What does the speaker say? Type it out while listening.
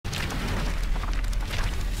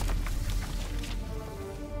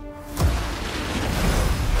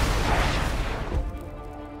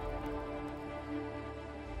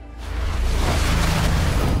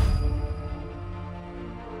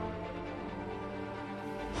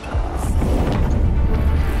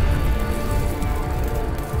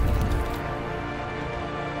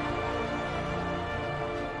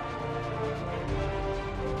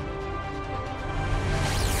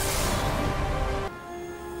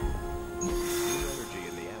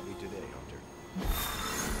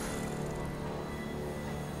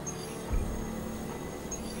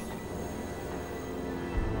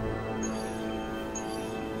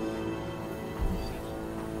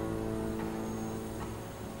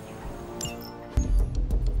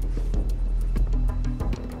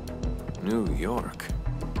New York.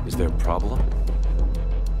 Is there a problem?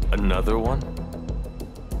 Another one?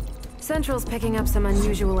 Central's picking up some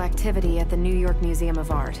unusual activity at the New York Museum of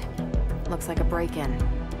Art. Looks like a break-in.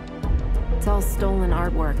 It's all stolen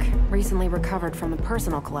artwork, recently recovered from the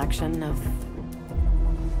personal collection of...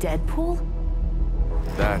 Deadpool?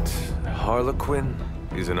 That Harlequin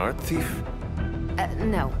is an art thief?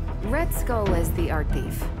 No. Red Skull is the art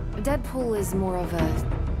thief. Deadpool is more of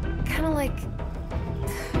a... kinda like...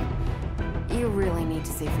 You really need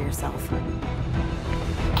to see for yourself.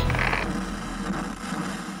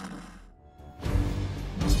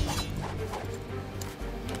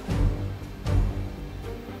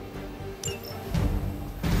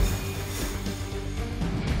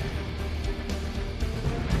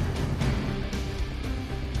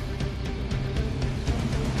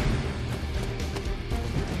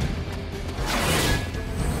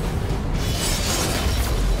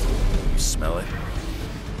 Smell it?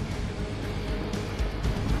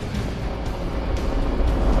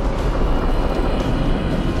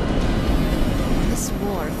 This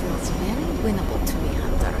war feels very winnable to me,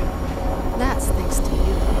 Hunter. That's thanks to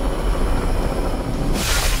you.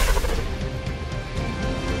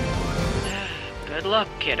 Good luck,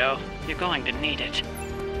 kiddo. You're going to need it.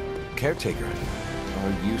 Caretaker,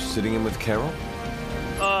 are you sitting in with Carol?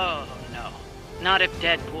 Oh, no. Not if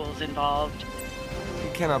Deadpool's involved.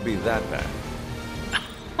 It cannot be that bad.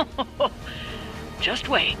 Just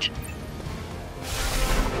wait.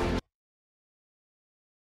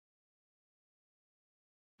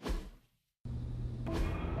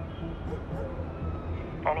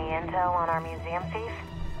 Any intel on our museum thief?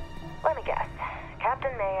 Let me guess.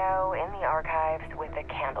 Captain Mayo in the archives with a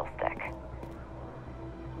candlestick.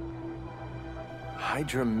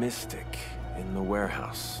 Hydra Mystic in the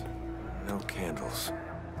warehouse. No candles.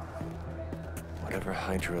 Whatever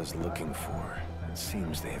Hydra is looking for, it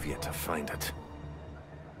seems they have yet to find it.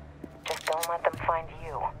 Just don't let them find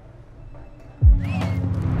you.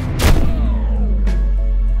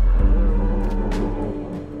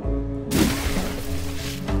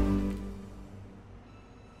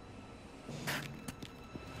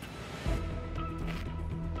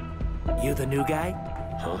 You the new guy?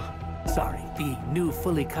 Huh? Sorry, the new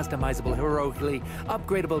fully customizable, heroically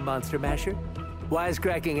upgradable monster masher?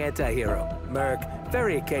 Wisecracking anti-hero. Merc.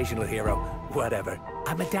 Very occasional hero. Whatever.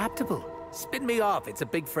 I'm adaptable. Spin me off. It's a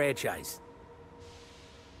big franchise.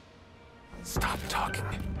 Stop talking.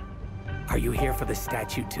 Are you here for the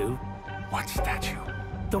statue too? What statue?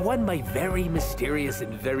 The one my very mysterious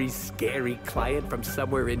and very scary client from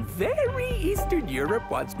somewhere in very Eastern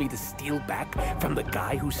Europe wants me to steal back from the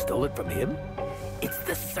guy who stole it from him? It's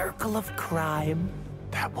the Circle of Crime.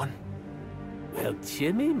 That one? Well,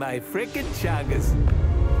 Jimmy, my frickin' chungus.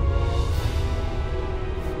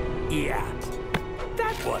 Yeah,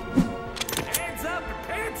 that one. Hands up and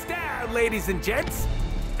pants down, ladies and gents.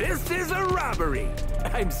 This is a robbery.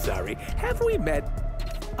 I'm sorry, have we met?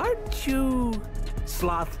 Aren't you...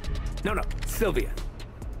 Sloth? No, Sylvia.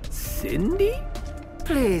 Cindy?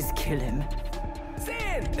 Please kill him.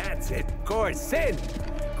 Sin, that's it. Of course, Sin.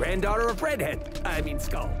 Granddaughter of Redhead. I mean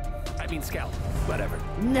Skull. Whatever.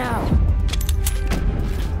 No.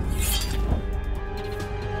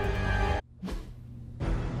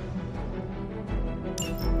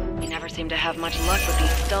 You never seem to have much luck with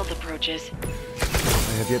these stealth approaches.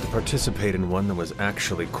 I have yet to participate in one that was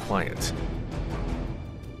actually quiet.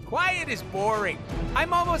 Quiet is boring.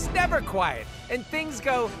 I'm almost never quiet, and things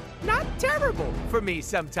go not terrible for me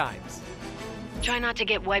sometimes. Try not to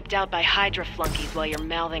get wiped out by Hydra flunkies while you're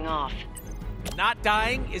mouthing off. Not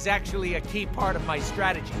dying is actually a key part of my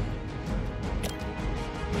strategy.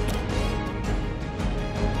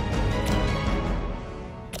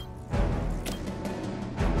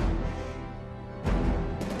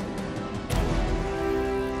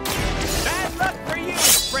 Bad luck for you,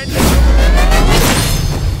 friend.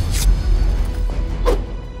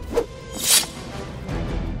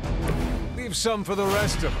 Leave some for the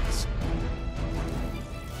rest of us.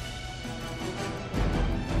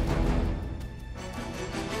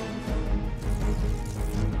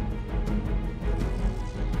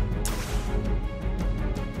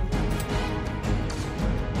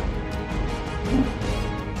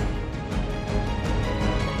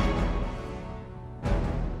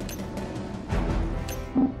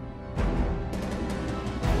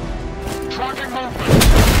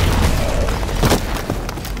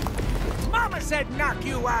 Mama said knock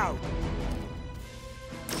you out.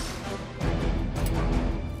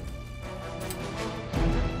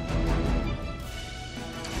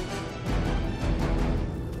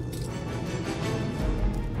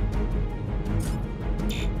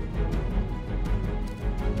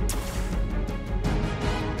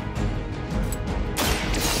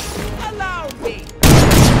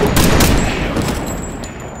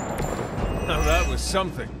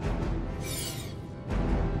 something.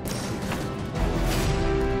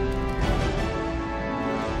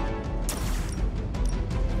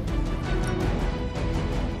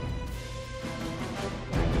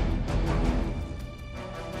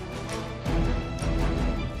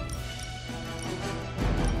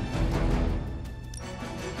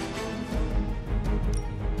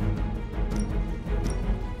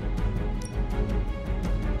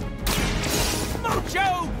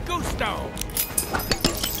 Mucho gusto!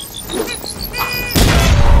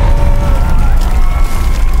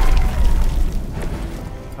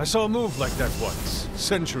 I saw a move like that once,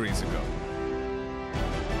 centuries ago.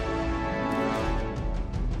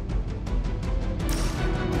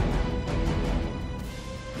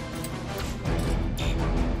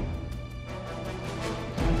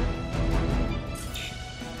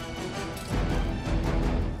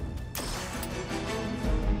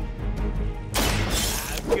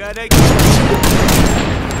 Gotta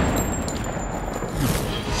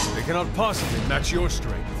They cannot possibly match your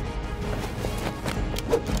strength.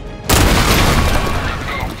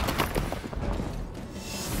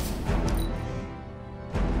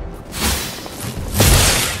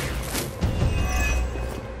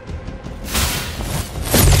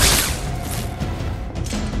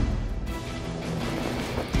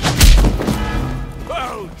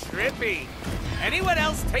 Whoa, trippy! Anyone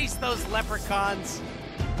else taste those leprechauns?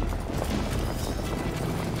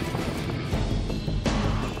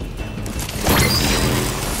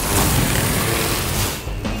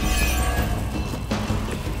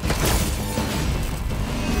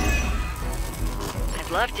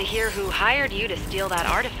 I'd love to hear who hired you to steal that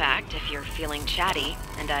artifact if you're feeling chatty,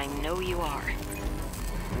 and I know you are.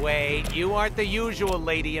 Wait, you aren't the usual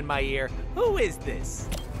lady in my ear. Who is this?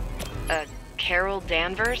 Carol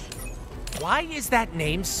Danvers? Why is that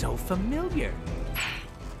name so familiar?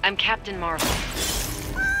 I'm Captain Marvel.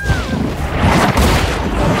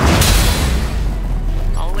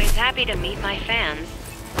 Always happy to meet my fans.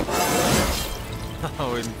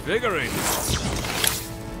 How invigorating.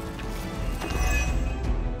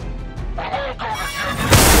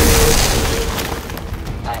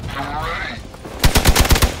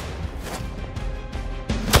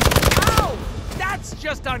 Ow! That's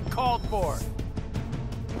just uncalled for!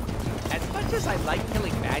 As much as I like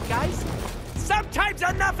killing bad guys, sometimes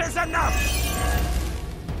enough is enough!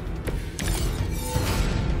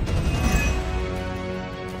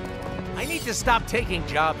 I need to stop taking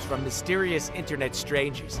jobs from mysterious internet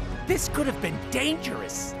strangers. This could have been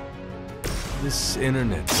dangerous. This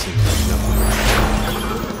internet seems like nothing.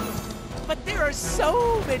 But there are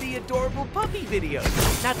so many adorable puppy videos,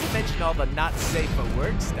 not to mention all the not safe for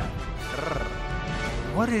work stuff.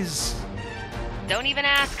 What is... Don't even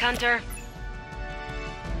ask, Hunter.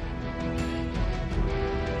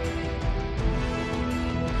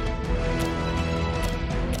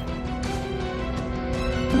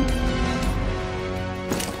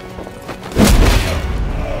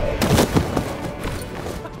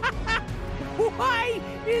 Why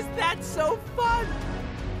is that so fun?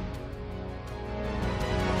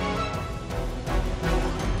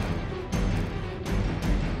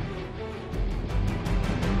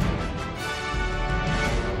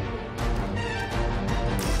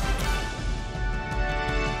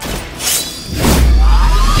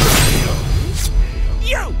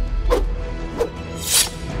 You!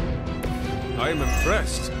 I am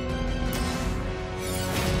impressed.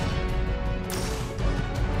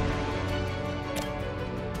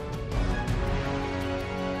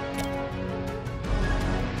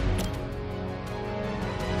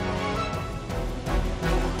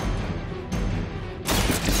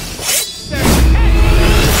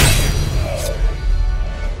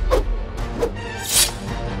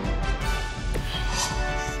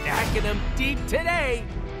 Stacking them deep today.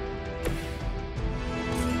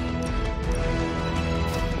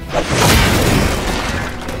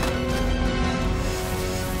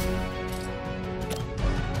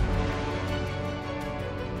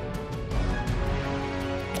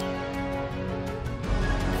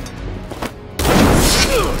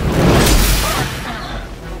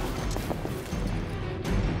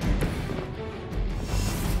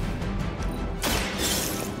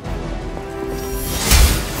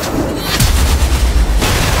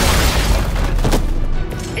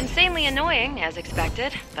 Insanely annoying, as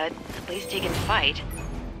expected, but at least he can fight.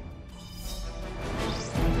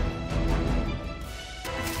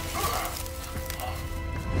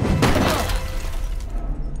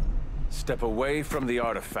 Step away from the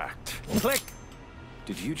artifact. Click.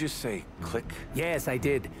 Did you just say click? Yes, I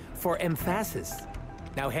did. For emphasis.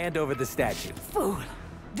 Now hand over the statue. Fool!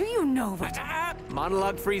 Do you know what?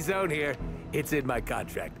 Monologue-free zone here. It's in my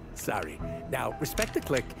contract. Sorry. Now, respect the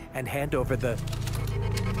click and hand over the...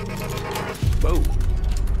 Whoa.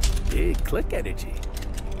 Big click energy.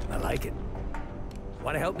 I like it.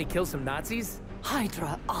 Want to help me kill some Nazis?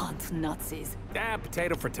 Hydra aren't Nazis. Ah,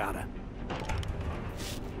 potato frittata.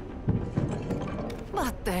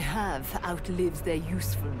 What they have outlives their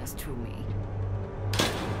usefulness to me.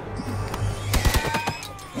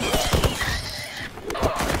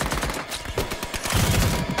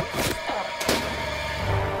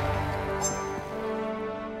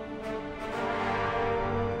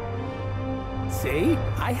 See?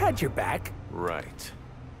 I had your back. Right.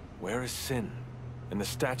 Where is Sin? And the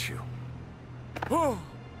statue?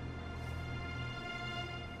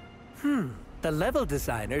 The level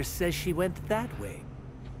designer says she went that way.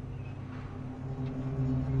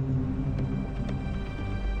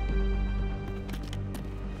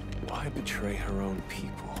 Why betray her own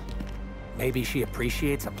people? Maybe she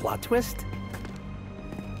appreciates a plot twist?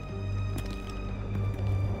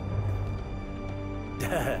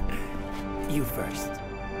 You first.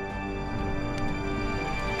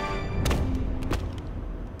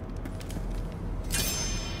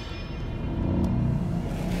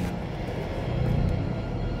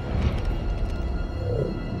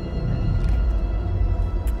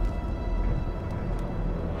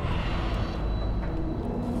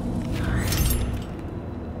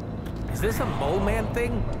 Is this a mole man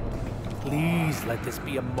thing? Please let this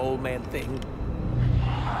be a mole man thing.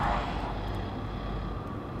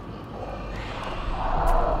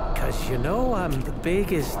 Cause you know I'm the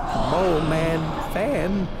biggest mole man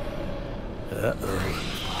fan. Uh-oh.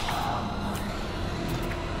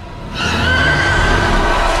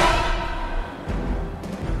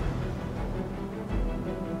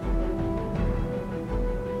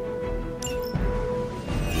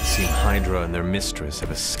 It would seem Hydra and their mistress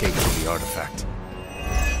have escaped the artifact.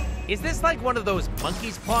 Is this like one of those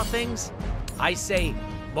monkey's paw things? I say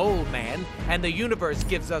mole man, and the universe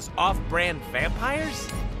gives us off-brand vampires?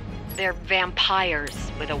 They're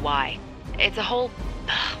vampires with a Y. It's a whole...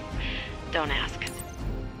 Don't ask.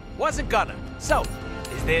 Wasn't gonna. So,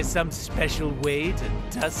 is there some special way to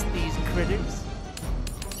dust these critters?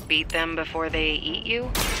 Beat them before they eat you?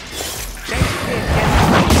 Bet you can't guess how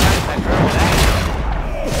many times I've heard that.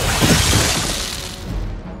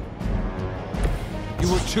 You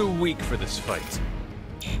were too weak for this fight.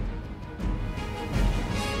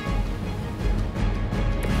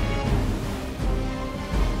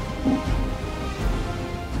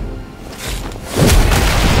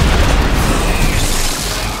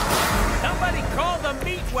 Somebody call the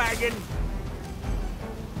meat wagon!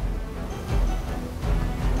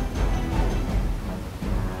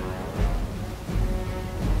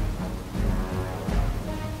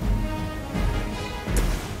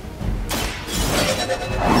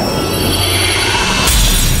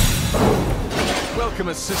 Welcome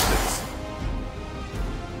assistance.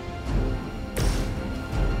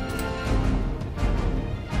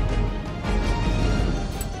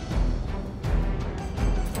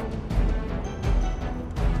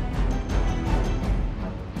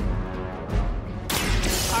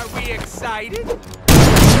 Are we excited?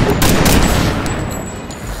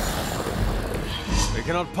 They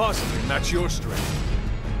cannot possibly match your strength.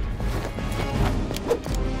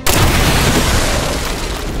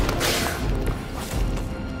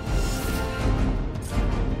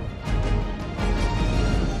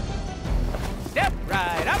 Step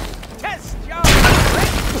right up, test your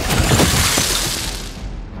strength!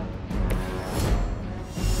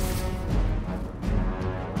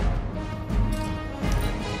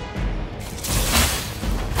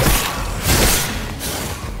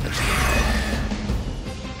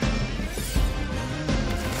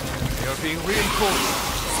 They are being reinforced.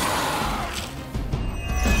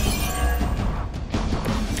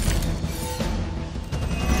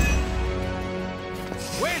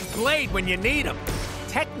 Where's Blade when you need him?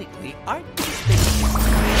 Technically, aren't these things...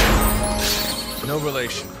 No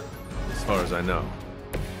relation, as far as I know.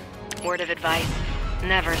 Word of advice,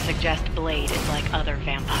 never suggest Blade is like other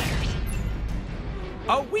vampires.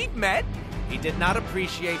 Oh, we've met! He did not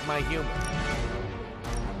appreciate my humor.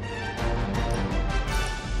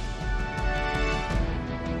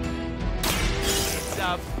 It's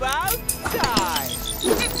about time!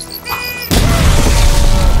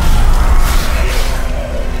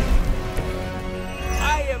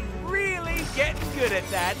 I am really getting good at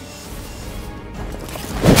that.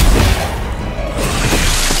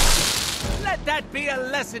 Let that be a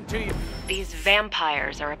lesson to you. These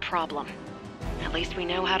vampires are a problem. At least we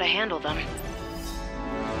know how to handle them.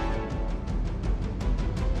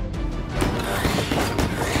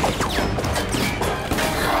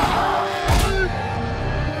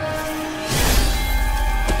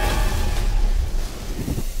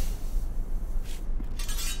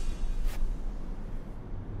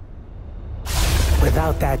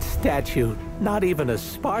 that statue. Not even a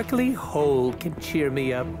sparkly hole can cheer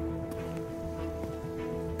me up.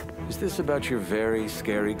 Is this about your very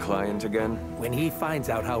scary client again? When he finds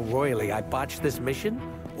out how royally I botched this mission,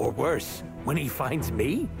 or worse, when he finds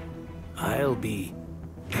me, I'll be...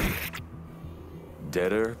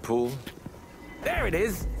 Deadpool? There it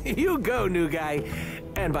is. You go, new guy.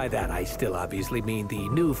 And by that, I still obviously mean the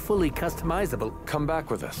new, fully customizable... Come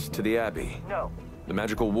back with us to the Abbey. No. The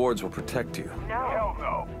magical wards will protect you. No. Hell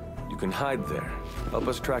no. You can hide there. Help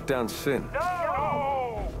us track down Sin.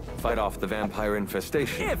 No! Fight off the vampire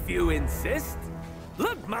infestation. If you insist.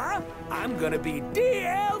 Look, Ma, I'm gonna be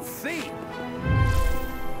DLC.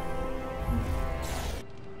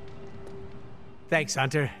 Thanks,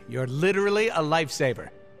 Hunter. You're literally a lifesaver.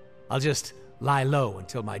 I'll just lie low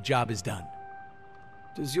until my job is done.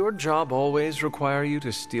 Does your job always require you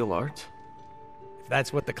to steal art? If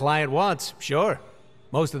that's what the client wants, sure.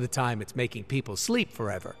 Most of the time, it's making people sleep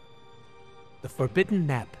forever. The forbidden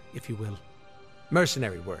nap, if you will.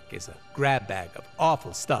 Mercenary work is a grab bag of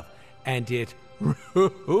awful stuff, and it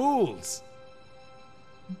rules.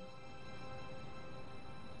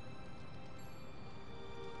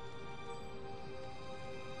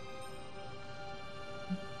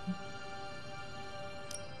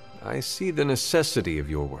 I see the necessity of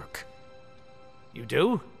your work. You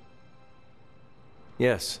do?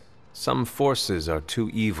 Yes, some forces are too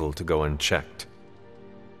evil to go unchecked.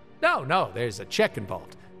 No, there's a check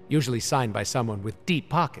involved. Usually signed by someone with deep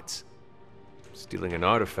pockets. Stealing an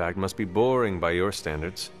artifact must be boring by your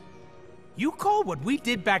standards. You call what we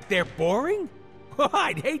did back there boring?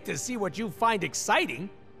 I'd hate to see what you find exciting.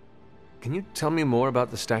 Can you tell me more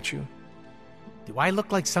about the statue? Do I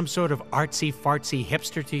look like some sort of artsy-fartsy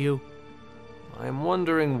hipster to you? I'm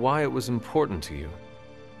wondering why it was important to you.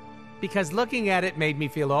 Because looking at it made me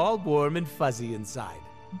feel all warm and fuzzy inside.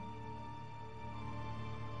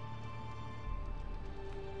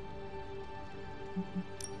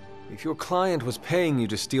 If your client was paying you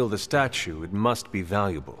to steal the statue, it must be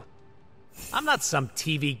valuable. I'm not some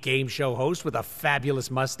TV game show host with a fabulous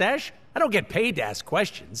mustache. I don't get paid to ask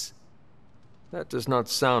questions. That does not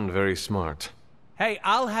sound very smart. Hey,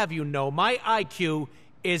 I'll have you know my IQ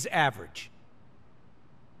is average.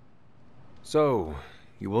 So,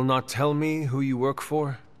 you will not tell me who you work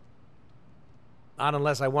for? Not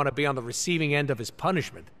unless I want to be on the receiving end of his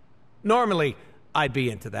punishment. Normally, I'd be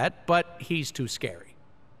into that, but he's too scary.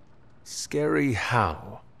 Scary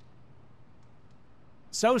how?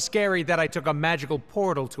 So scary that I took a magical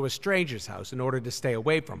portal to a stranger's house in order to stay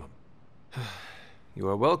away from him. You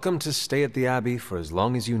are welcome to stay at the Abbey for as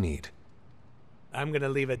long as you need. I'm gonna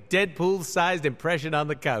leave a Deadpool-sized impression on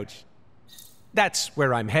the couch. That's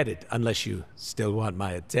where I'm headed, unless you still want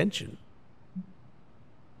my attention.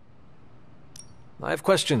 I have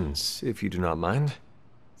questions, if you do not mind.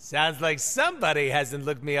 Sounds like somebody hasn't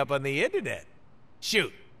looked me up on the internet.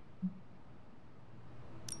 Shoot.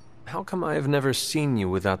 How come I have never seen you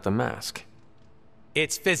without the mask?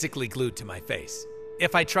 It's physically glued to my face.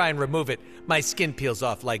 If I try and remove it, my skin peels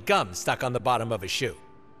off like gum stuck on the bottom of a shoe.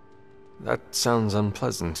 That sounds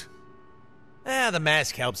unpleasant. The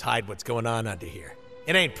mask helps hide what's going on under here.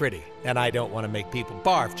 It ain't pretty, and I don't want to make people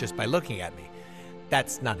barf just by looking at me.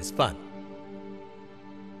 That's not as fun.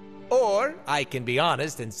 Or I can be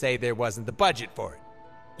honest and say there wasn't the budget for it.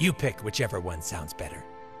 You pick whichever one sounds better.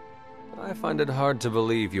 I find it hard to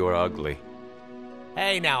believe you are ugly.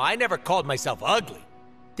 Hey now, I never called myself ugly.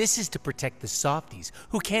 This is to protect the softies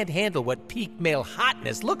who can't handle what peak male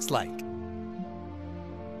hotness looks like.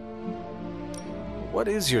 What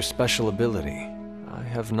is your special ability? I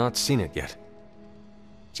have not seen it yet.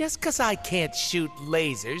 Just 'cause I can't shoot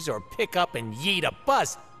lasers or pick up and yeet a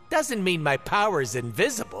bus doesn't mean my power is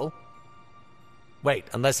invisible. Wait,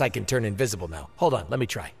 unless I can turn invisible now. Hold on, let me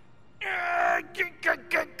try.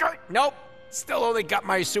 Nope, still only got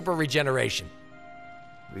my super regeneration.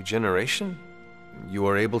 Regeneration? You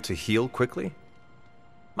are able to heal quickly?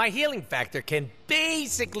 My healing factor can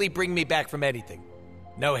basically bring me back from anything.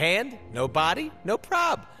 No hand, no body, no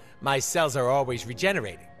prob. My cells are always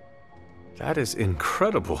regenerating. That is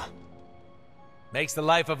incredible. Makes the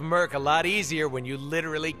life of a merc a lot easier when you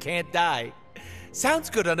literally can't die. Sounds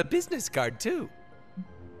good on a business card, too.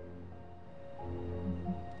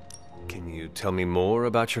 Can you tell me more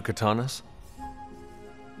about your katanas?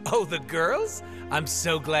 Oh, the girls? I'm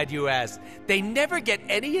so glad you asked. They never get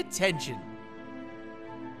any attention.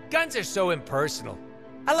 Guns are so impersonal.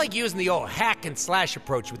 I like using the old hack and slash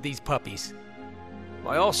approach with these puppies.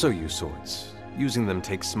 I also use swords. Using them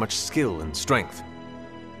takes much skill and strength.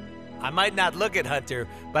 I might not look it, Hunter,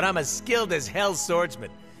 but I'm as skilled as hell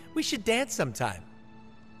swordsman. We should dance sometime.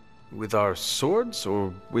 With our swords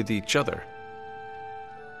or with each other?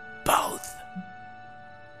 Both.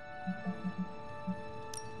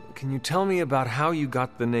 Can you tell me about how you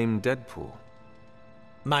got the name Deadpool?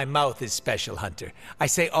 My mouth is special, Hunter. I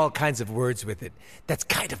say all kinds of words with it. That's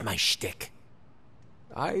kind of my shtick.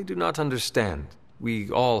 I do not understand.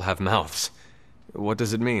 We all have mouths. What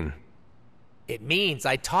does it mean? It means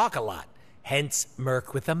I talk a lot, hence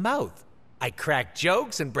Merc with a mouth. I crack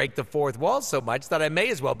jokes and break the fourth wall so much that I may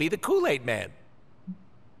as well be the Kool-Aid Man.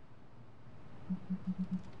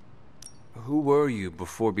 Who were you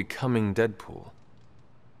before becoming Deadpool?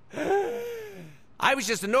 I was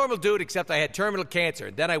just a normal dude, except I had terminal cancer,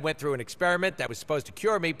 and then I went through an experiment that was supposed to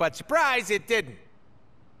cure me, but surprise, it didn't.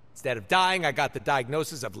 Instead of dying, I got the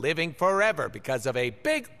diagnosis of living forever because of a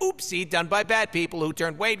big oopsie done by bad people who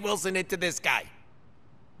turned Wade Wilson into this guy.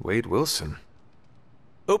 Wade Wilson?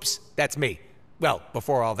 Oops, that's me. Well,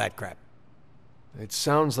 before all that crap. It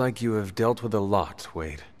sounds like you have dealt with a lot,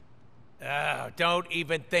 Wade. Oh, don't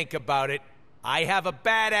even think about it. I have a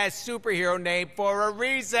badass superhero name for a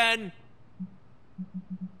reason.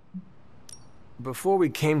 Before we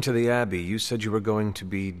came to the Abbey, you said you were going to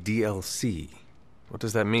be DLC. What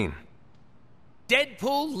does that mean?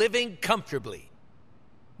 Deadpool living comfortably.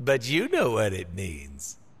 But you know what it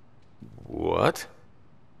means. What?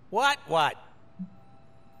 What?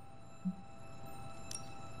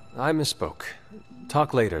 I misspoke.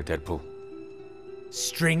 Talk later, Deadpool.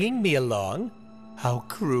 Stringing me along? How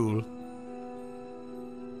cruel.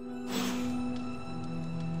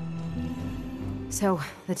 So,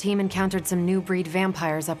 the team encountered some new breed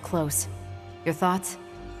vampires up close. Your thoughts?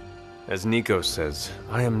 As Nico says,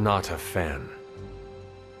 I am not a fan.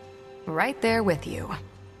 Right there with you.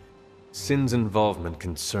 Sin's involvement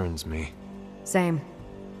concerns me. Same.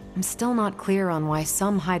 I'm still not clear on why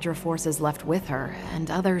some Hydra forces left with her,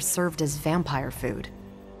 and others served as vampire food.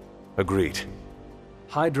 Agreed.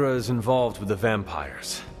 Hydra is involved with the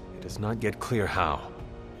vampires. It is not yet clear how.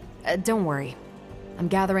 Don't worry. I'm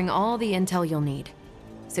gathering all the intel you'll need.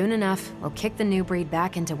 Soon enough, we'll kick the new breed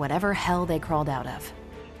back into whatever hell they crawled out of.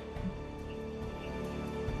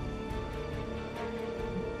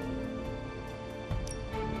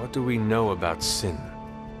 What do we know about Sin?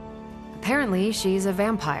 Apparently, she's a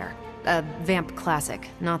vampire. A vamp classic,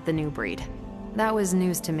 not the new breed. That was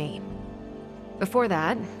news to me. Before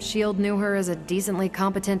that, S.H.I.E.L.D. knew her as a decently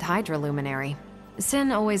competent Hydra luminary.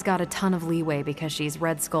 Sin always got a ton of leeway because she's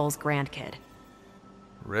Red Skull's grandkid.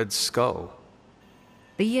 Red Skull?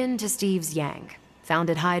 The yin to Steve's yang.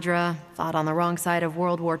 Founded Hydra, fought on the wrong side of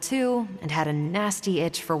World War II, and had a nasty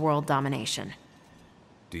itch for world domination.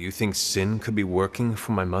 Do you think Sin could be working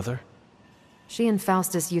for my mother? She and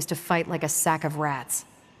Faustus used to fight like a sack of rats.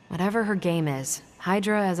 Whatever her game is,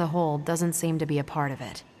 Hydra as a whole doesn't seem to be a part of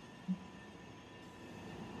it.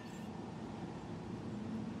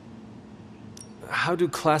 How do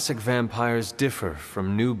classic vampires differ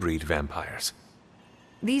from new breed vampires?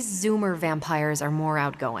 These Zoomer vampires are more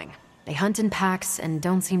outgoing. They hunt in packs and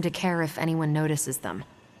don't seem to care if anyone notices them.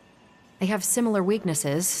 They have similar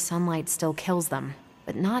weaknesses, sunlight still kills them,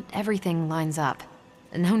 but not everything lines up.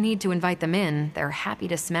 No need to invite them in, they're happy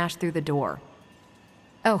to smash through the door.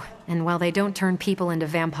 Oh, and while they don't turn people into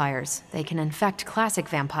vampires, they can infect classic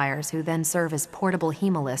vampires who then serve as portable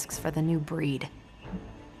hemolisks for the new breed.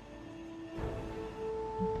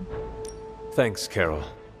 Thanks, Carol.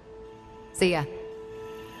 See ya.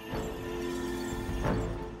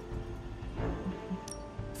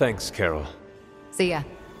 Thanks, Carol. See ya.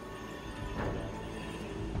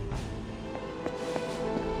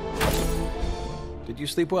 Did you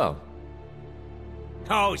sleep well?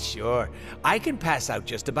 Oh, sure. I can pass out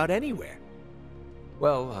just about anywhere.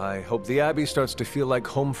 Well, I hope the Abbey starts to feel like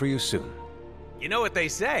home for you soon. You know what they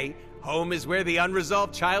say, home is where the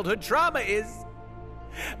unresolved childhood trauma is.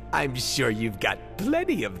 I'm sure you've got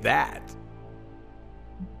plenty of that.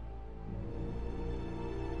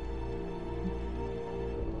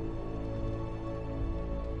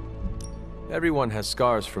 Everyone has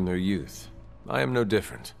scars from their youth. I am no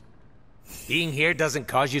different. Being here doesn't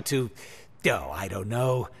cause you to, I don't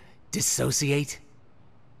know, dissociate?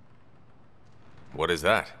 What is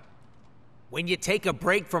that? When you take a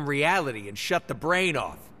break from reality and shut the brain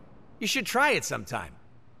off. You should try it sometime.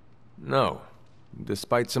 No.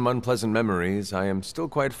 Despite some unpleasant memories, I am still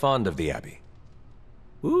quite fond of the Abbey.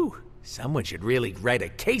 Ooh, someone should really write a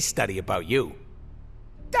case study about you.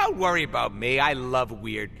 Don't worry about me, I love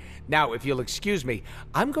weird. Now, if you'll excuse me,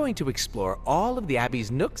 I'm going to explore all of the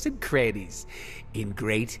Abbey's nooks and crannies in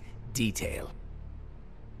great detail.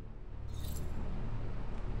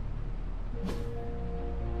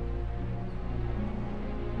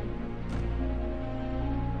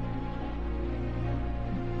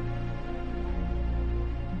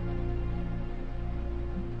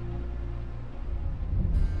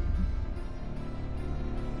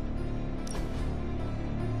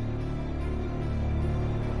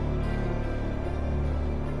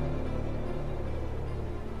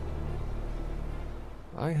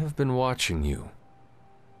 I have been watching you.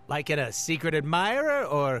 Like in a secret admirer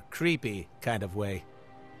or creepy kind of way?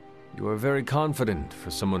 You are very confident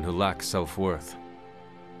for someone who lacks self-worth.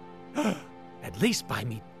 At least buy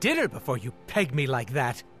me dinner before you peg me like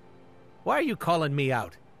that. Why are you calling me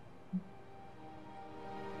out?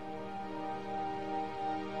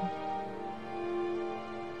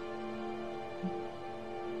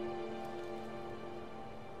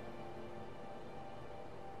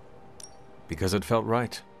 Because it felt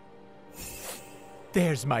right.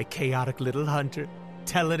 There's my chaotic little hunter,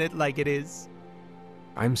 telling it like it is.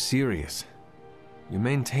 I'm serious. You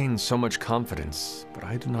maintain so much confidence, but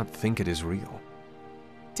I do not think it is real.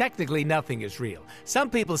 Technically, nothing is real. Some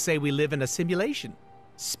people say we live in a simulation.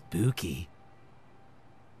 Spooky.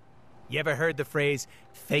 You ever heard the phrase,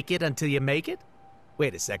 fake it until you make it?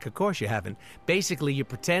 Wait a sec, of course you haven't. Basically, you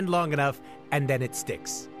pretend long enough, and then it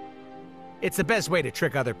sticks. It's the best way to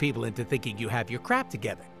trick other people into thinking you have your crap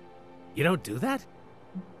together. You don't do that?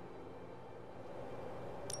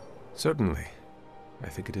 Certainly. I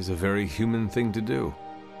think it is a very human thing to do.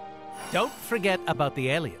 Don't forget about the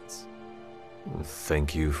aliens.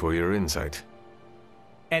 Thank you for your insight.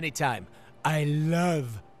 Anytime. I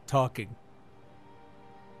love talking.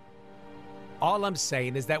 All I'm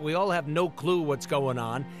saying is that we all have no clue what's going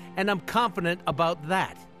on, and I'm confident about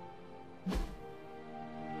that.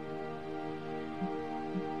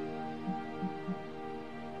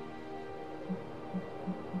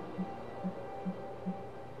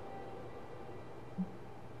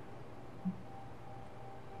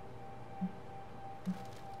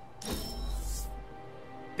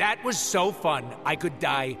 That was so fun, I could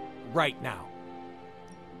die right now.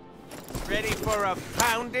 Ready for a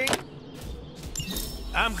pounding?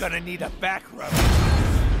 I'm gonna need a back rub.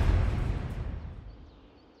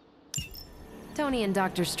 Tony and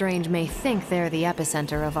Dr. Strange may think they're the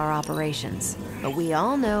epicenter of our operations, but we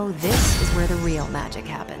all know this is where the real magic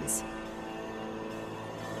happens.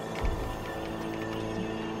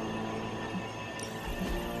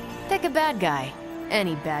 Pick a bad guy.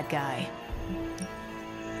 Any bad guy.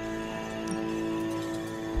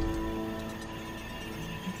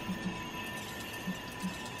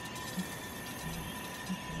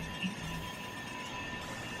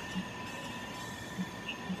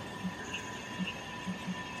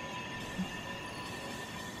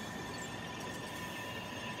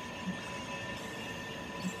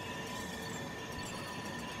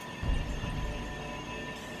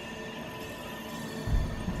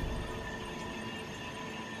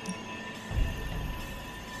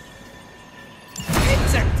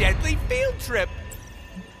 It's a deadly field trip!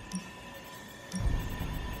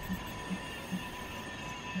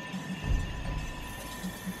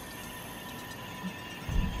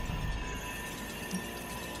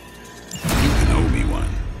 You can owe me one.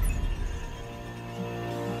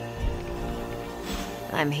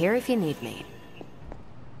 I'm here if you need me.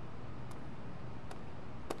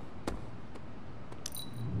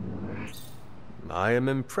 I am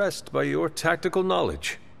impressed by your tactical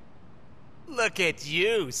knowledge. Look at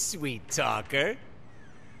you, sweet talker.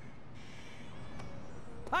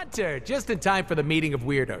 Hunter, just in time for the meeting of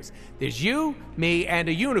weirdos. There's you, me, and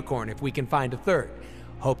a unicorn if we can find a third.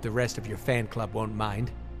 Hope the rest of your fan club won't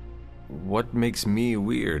mind. What makes me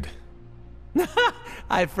weird?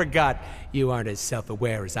 I forgot you aren't as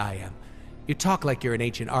self-aware as I am. You talk like you're an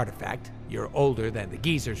ancient artifact, you're older than the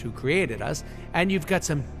geezers who created us, and you've got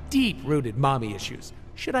some deep-rooted mommy issues.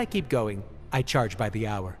 Should I keep going? I charge by the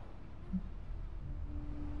hour.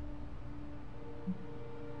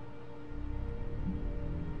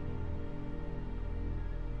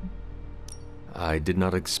 I did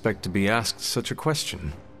not expect to be asked such a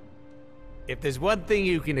question. If there's one thing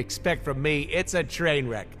you can expect from me, it's a train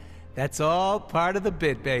wreck. That's all part of the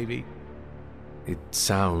bit, baby. It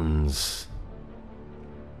sounds...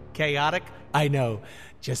 chaotic? I know.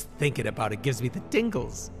 Just thinking about it gives me the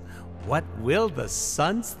tingles. What will the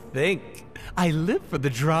Suns think? I live for the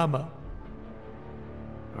drama.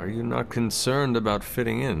 Are you not concerned about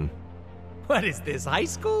fitting in? What is this, high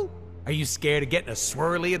school? Are you scared of getting a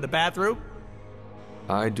swirly in the bathroom?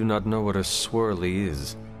 I do not know what a swirly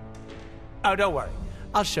is. Oh, don't worry.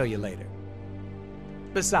 I'll show you later.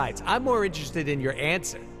 Besides, I'm more interested in your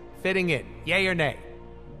answer. Fitting in, yay or nay?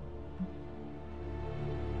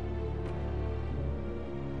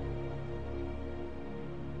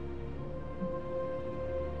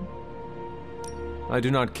 I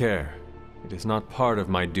do not care. It is not part of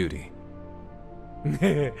my duty.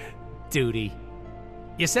 Duty.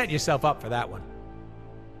 You set yourself up for that one.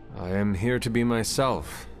 I am here to be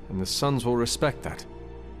myself, and the Suns will respect that.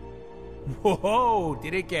 Whoa,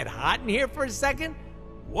 did it get hot in here for a second?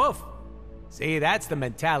 Woof. See, that's the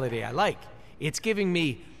mentality I like. It's giving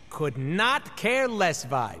me could not care less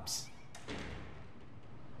vibes.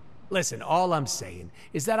 Listen, all I'm saying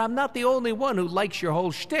is that I'm not the only one who likes your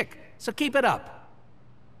whole shtick, so keep it up.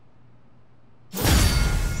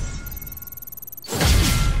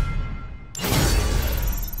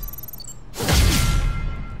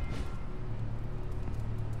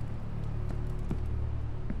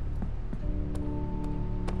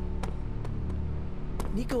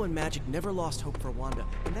 Nico and Magic never lost hope for Wanda,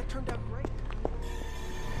 and that turned out great.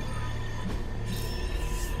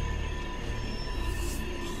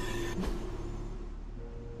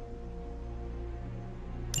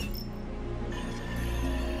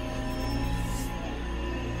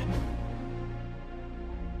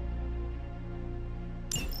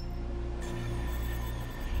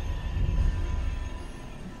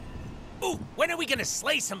 Ooh, when are we gonna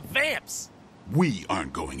slay some vamps? We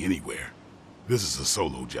aren't going anywhere. This is a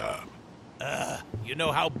solo job. You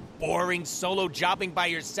know how boring solo jobbing by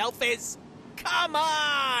yourself is? Come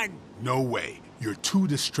on! No way. You're too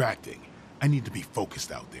distracting. I need to be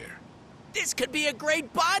focused out there. This could be a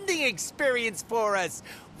great bonding experience for us.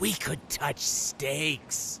 We could touch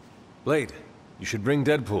stakes. Blade, you should bring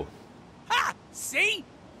Deadpool. Ha! See?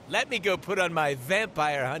 Let me go put on my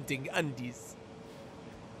vampire hunting undies.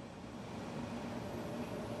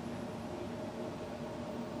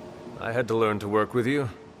 I had to learn to work with you.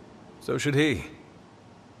 So should he.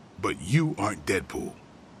 But you aren't Deadpool.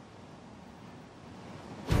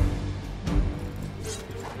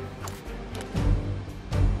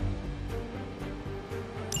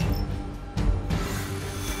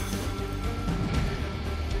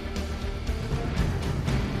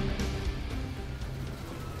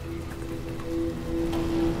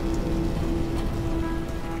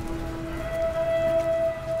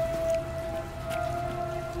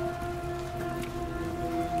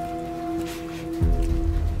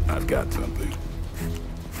 I've got something.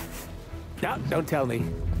 No, don't tell me.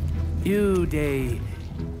 You dead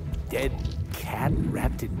cat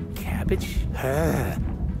wrapped in cabbage?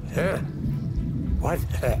 What?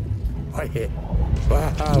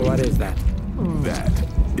 What is that?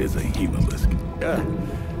 That is a hemolisk.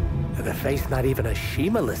 The face not even a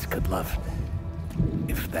shemalisk could love.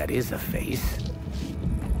 If that is a face.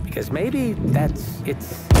 Because maybe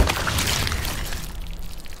it's...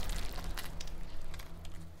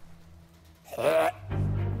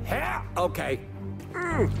 Okay.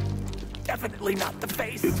 Definitely not the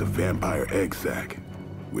face. It's a vampire egg sac,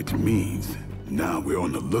 which means now we're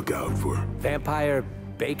on the lookout for... Vampire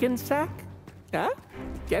bacon sack? Huh?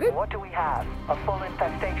 Get it? What do we have? A full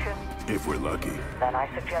infestation? If we're lucky. Then I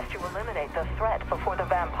suggest you eliminate the threat before the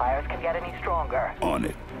vampires can get any stronger. On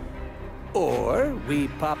it. Or we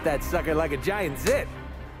pop that sucker like a giant zit.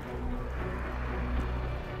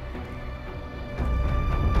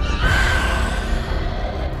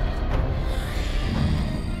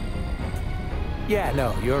 Yeah,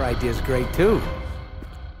 no, your idea's great too.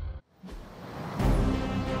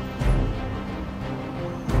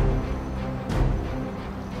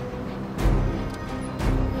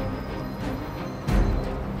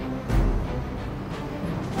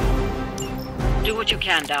 Do what you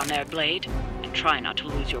can down there, Blade. And try not to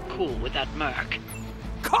lose your cool with that merc.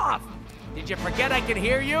 Cough! Did you forget I can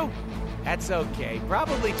hear you? That's okay.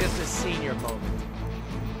 Probably just a senior moment.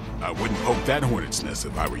 I wouldn't poke that hornet's nest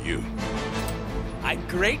if I were you. I'm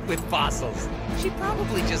great with fossils. She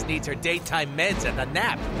probably just needs her daytime meds and a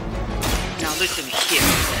nap. Now listen here.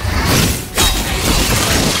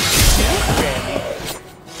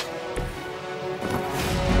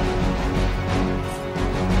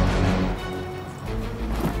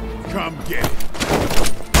 Come get it.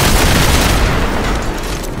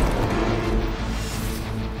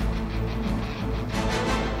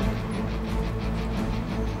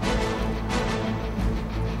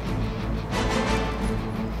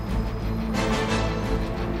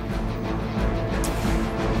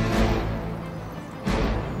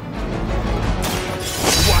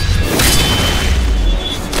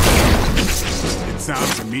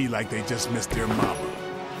 Sounds to me like they just missed their mama.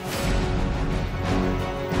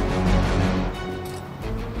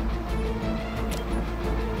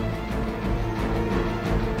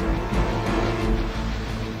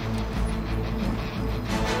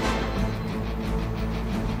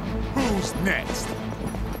 Who's next?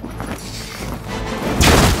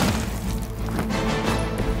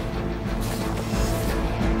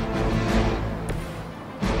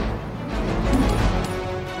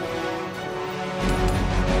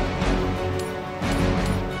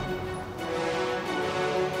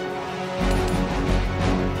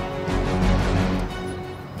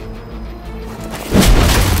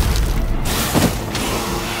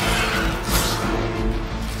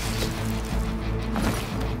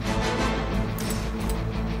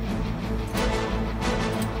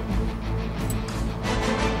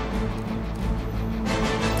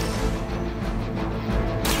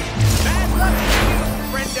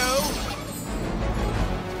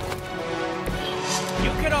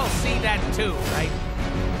 can all see that too, right?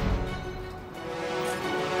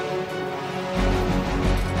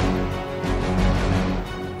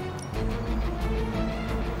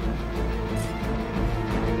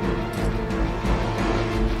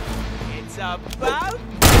 It's about...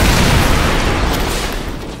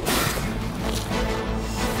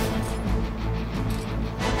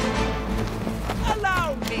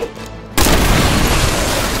 Allow me!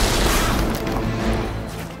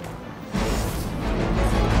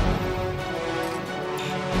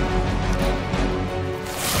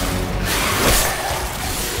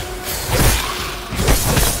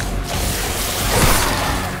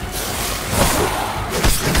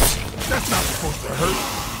 That's not supposed to hurt.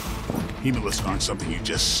 Hemolysts aren't something you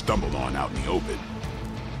just stumble on out in the open.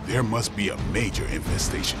 There must be a major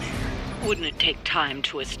infestation here. Wouldn't it take time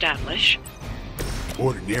to establish?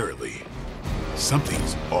 Ordinarily,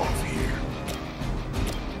 something's off here.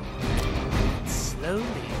 Slowly,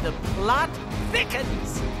 the plot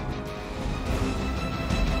thickens.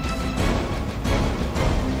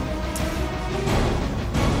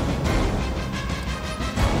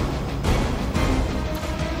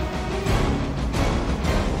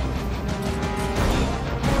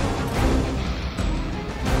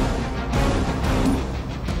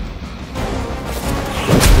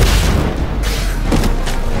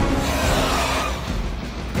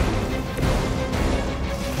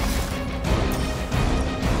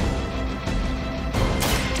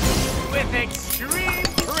 With extreme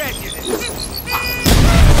prejudice.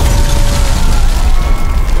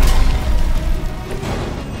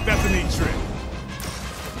 That's a neat trick.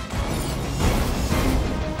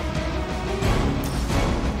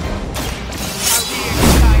 I'll be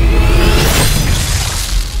excited.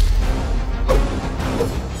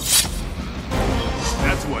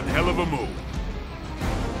 That's one hell of a move.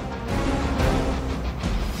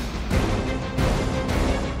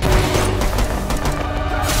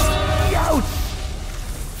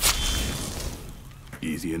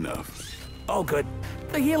 Easy enough. Oh, good.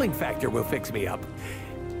 The healing factor will fix me up.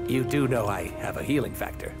 You do know I have a healing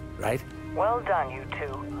factor, right? Well done, you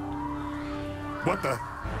two. What the?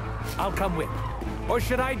 I'll come with. Or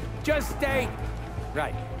should I just stay?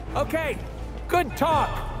 Right. Okay. Good talk.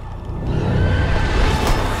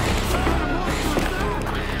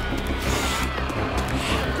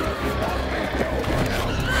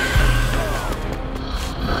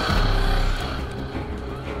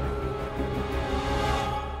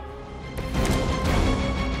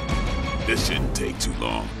 This shouldn't take too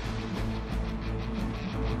long.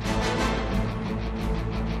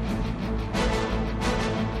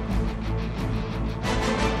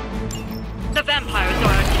 The vampires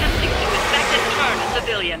are attempting to infect and turn a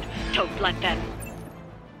civilian. Don't let them.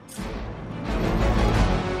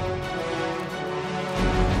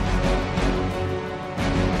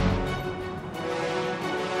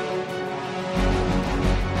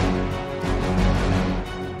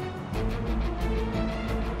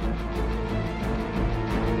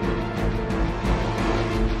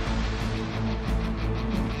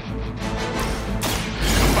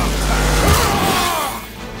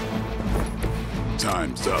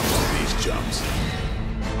 Time's up on these jumps.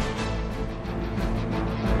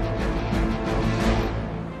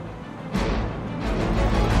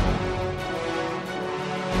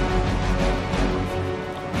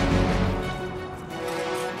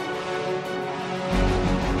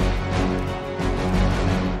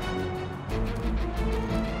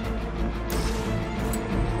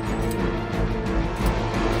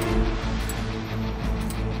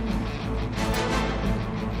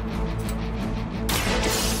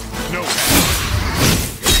 No.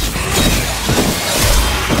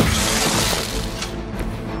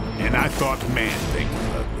 And I thought Man-Thing was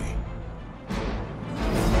ugly.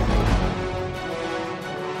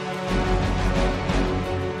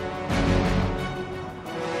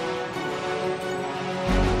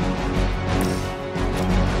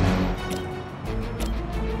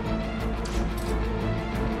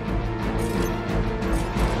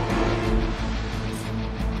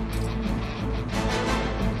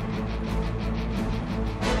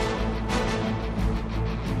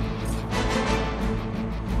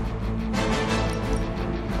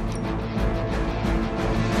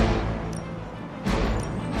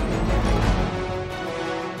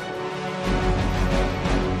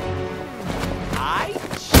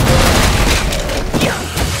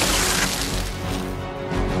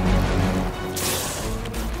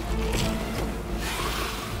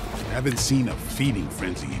 Haven't seen a feeding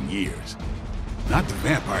frenzy in years. Not the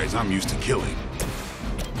vampires I'm used to killing.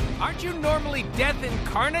 Aren't you normally death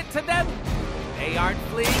incarnate to them? They aren't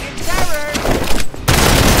fleeing in terror.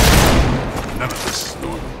 None of this is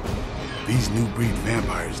normal. new breed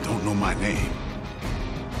vampires don't know my name.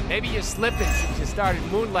 Maybe you're slipping since you started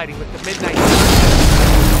moonlighting with the Midnight.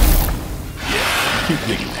 Yeah, keep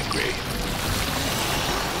digging that grave.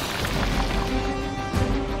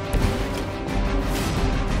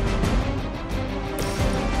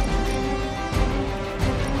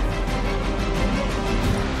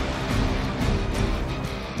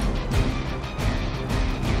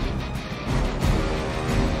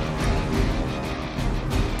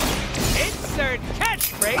 Insert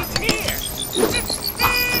catchphrase here!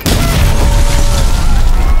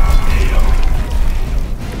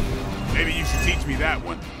 Maybe you should teach me that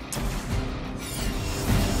one.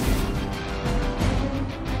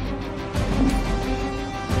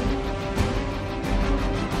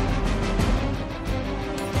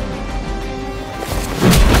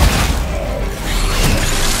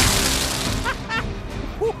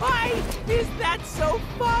 Why is that so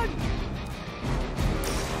fun?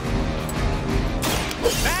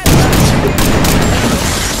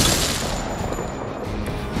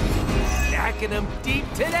 Stacking them deep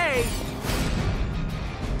today.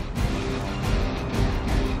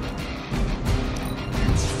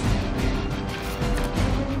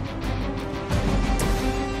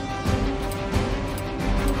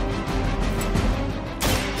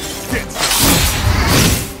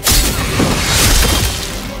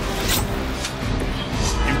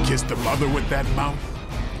 You kissed the mother with that mouth?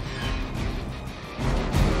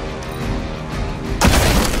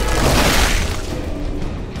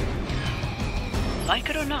 Like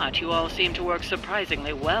it or not, you all seem to work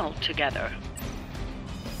surprisingly well together.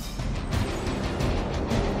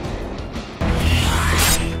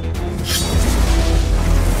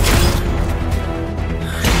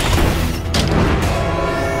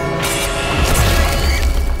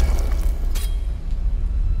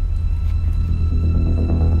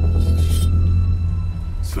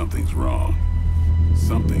 Something's wrong.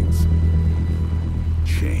 Something's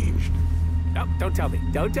changed. No, don't tell me.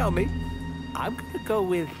 Don't tell me. I'm gonna go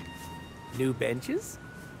with new benches.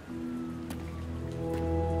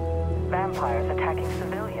 Vampires attacking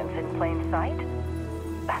civilians in plain sight?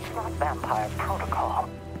 That's not vampire protocol.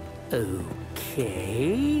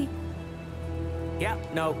 Okay. Yeah,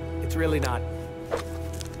 no, it's really not.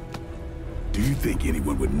 Do you think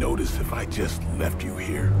anyone would notice if I just left you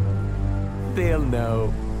here? They'll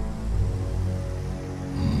know.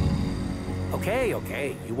 Okay.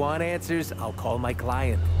 You want answers? I'll call my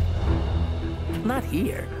client. Not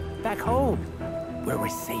here. Back home. Where we're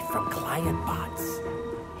safe from client bots.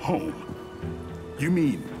 Home? You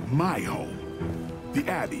mean my home? The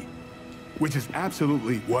Abbey, which is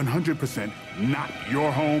absolutely 100% not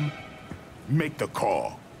your home? Make the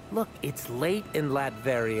call. Look, it's late in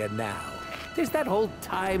Latveria now. There's that whole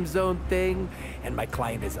time zone thing, and my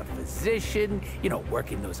client is a physician, you know,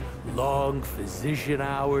 working those long physician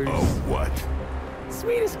hours. Oh, what?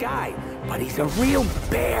 Sweetest guy, but he's a real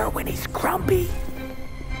bear when he's grumpy.